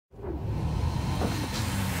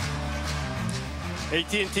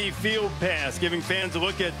AT&T Field Pass, giving fans a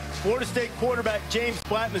look at Florida State quarterback James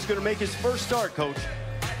Blackman is going to make his first start, Coach.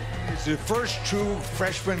 It's the first true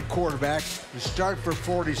freshman quarterback to start for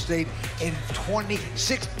Florida State in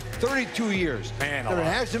 32 years. Man, there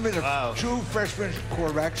hasn't been a true freshman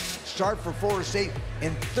quarterback start for Florida State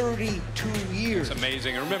in 32 years. It's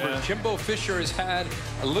amazing. And remember, Jimbo Fisher has had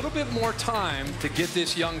a little bit more time to get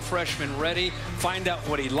this young freshman ready, find out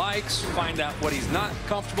what he likes, find out what he's not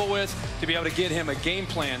comfortable with, to be able to get him a game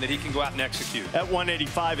plan that he can go out and execute. That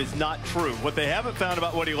 185 is not true. What they haven't found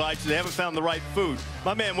about what he likes is they haven't found the right food.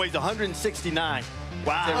 My man weighs 169.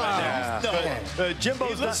 Wow. No.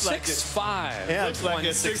 Jimbo's not 6'5". Yeah, looks like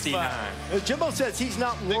 169. Jimbo says he's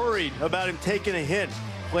not worried about him taking a hit.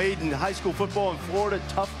 Played in high school football in Florida,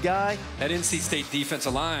 tough guy. That NC State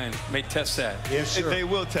defensive line may test that. Yes, sir. They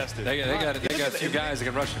will test it. They got a few guys that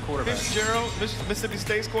can rush the quarterback. Fitzgerald, Mississippi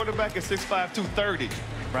State's quarterback, is 6'5", 230.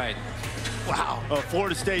 Right. Wow.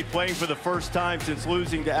 Florida State playing for the first time since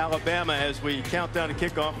losing to Alabama as we count down to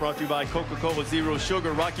kickoff, brought to you by Coca-Cola Zero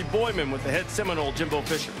Sugar. Rocky Boyman with the head Seminole, Jimbo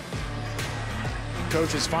Fisher.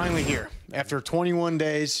 Coach is finally here. After 21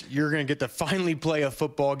 days, you're going to get to finally play a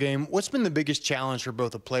football game. What's been the biggest challenge for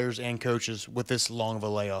both the players and coaches with this long of a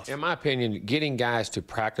layoff? In my opinion, getting guys to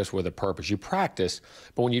practice with a purpose. You practice,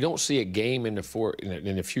 but when you don't see a game in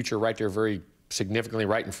the future right there very significantly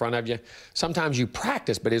right in front of you, sometimes you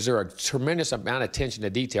practice, but is there a tremendous amount of attention to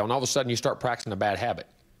detail? And all of a sudden, you start practicing a bad habit.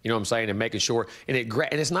 You know what I'm saying? And making sure, and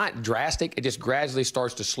it's not drastic, it just gradually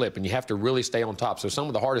starts to slip, and you have to really stay on top. So some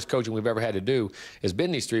of the hardest coaching we've ever had to do has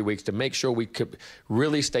been these 3 weeks to make sure we could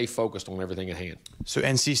really stay focused on everything at hand. So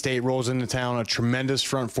NC State rolls into town, a tremendous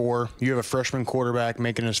front four. You have a freshman quarterback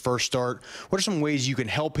making his first start. What are some ways you can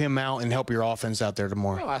help him out and help your offense out there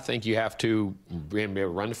tomorrow? Well, I think you have to be able to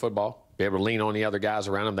run the football, be able to lean on the other guys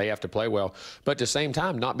around them. They have to play well, but at the same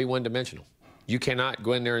time, not be one-dimensional. You cannot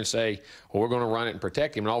go in there and say, well, we're going to run it and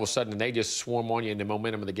protect him, and all of a sudden they just swarm on you and the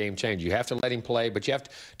momentum of the game changes. You have to let him play, but you have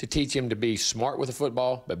to teach him to be smart with the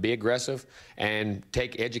football, but be aggressive and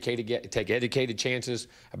take educated chances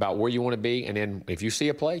about where you want to be. And then if you see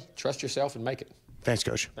a play, trust yourself and make it. Thanks,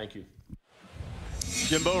 Coach. Thank you.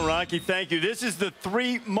 Jimbo and Rocky, thank you. This is the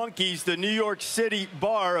Three Monkeys, the New York City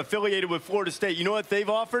bar affiliated with Florida State. You know what they've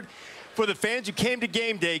offered? For the fans who came to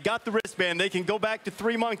game day, got the wristband, they can go back to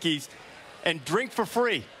Three Monkeys and drink for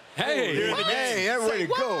free. Hey, hey, that way to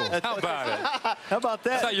go. How about it? How about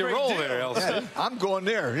that? That's how you roll there, Elsie. Yeah, I'm going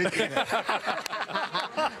there.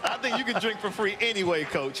 I think you can drink for free anyway,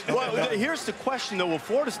 Coach. Well, here's the question, though. Will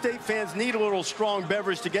Florida State fans need a little strong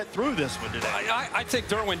beverage to get through this one today? I think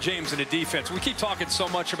Derwin James and the defense, we keep talking so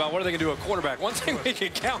much about what are they going to do at quarterback. One thing we can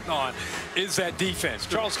count on is that defense.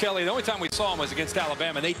 Charles Kelly, the only time we saw him was against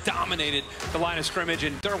Alabama. They dominated the line of scrimmage,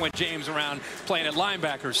 and Derwin James around playing at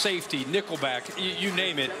linebacker, safety, nickelback, you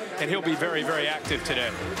name it, and he'll be very, very active today.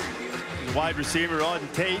 Wide receiver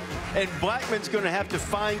Auden Tate, and Blackman's going to have to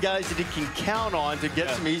find guys that he can count on to get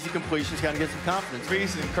some easy completions, kind of get some confidence.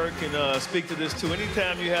 Reese and Kirk can speak to this too.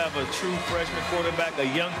 Anytime you have a true freshman quarterback, a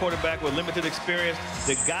young quarterback with limited experience,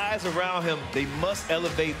 the guys around him, they must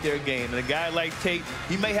elevate their game. And a guy like Tate,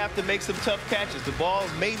 he may have to make some tough catches. The balls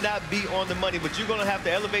may not be on the money, but you're going to have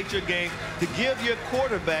to elevate your game to give your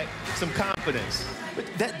quarterback some confidence. But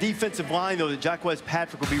that defensive line, though, that Jacquez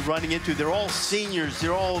Patrick will be running into, they're all seniors.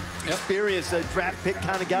 They're all experienced draft pick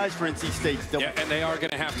kind of guys for NC State. Yeah, and they are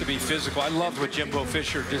going to have to be physical. I loved what Jimbo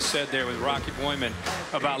Fisher just said there with Rocky Boyman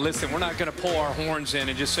about, listen, we're not going to pull our horns in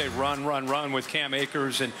and just say run, run, run with Cam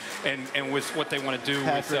Akers and with what they want to do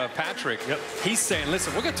with Patrick. He's saying,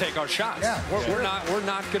 listen, we're going to take our shots. Yeah, we're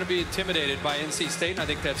not going to be intimidated by NC State, and I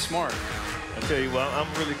think that's smart. I tell you what,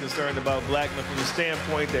 I'm really concerned about Blackman from the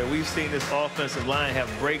standpoint that we've seen this offensive line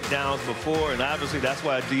have breakdowns before, and obviously that's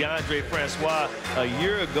why DeAndre Francois a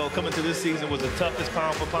year ago coming to this season was the toughest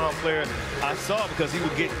pound-for-pound player I saw, because he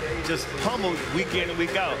would get just pummeled week in and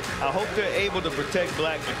week out. I hope they're able to protect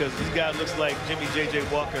Blackman, because this guy looks like Jimmy J.J.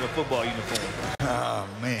 Walker in a football uniform. Oh,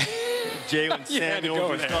 man. Jalen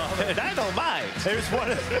Samuels. Dynamite. There's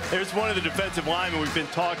one of the defensive linemen we've been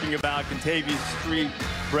talking about, Contavious Street,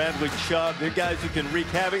 Bradley Chubb. They're guys who can wreak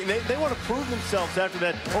havoc. And they want to prove themselves after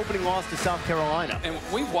that opening loss to South Carolina. And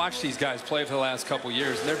we've watched these guys play for the last couple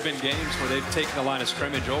years, and there have been games where they've taken the line of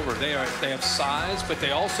scrimmage over. They have size, but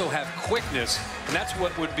they also have quickness, and that's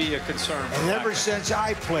what would be a concern. And ever since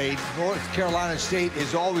I played, North Carolina State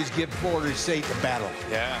has always given Florida State a battle.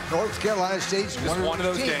 Yeah. North Carolina State's one of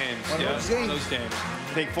those games. One of those games.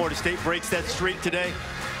 I think Florida State breaks that streak today.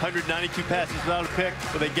 192 passes without a pick.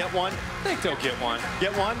 Will they get one? I think they'll get one.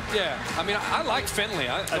 Get one? Yeah. I mean, I like Finley.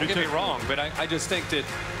 Don't get me wrong, but I just think that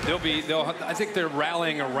I think they're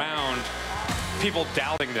rallying around people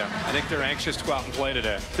doubting them. I think they're anxious to go out and play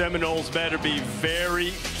today. Seminoles better be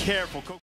very careful.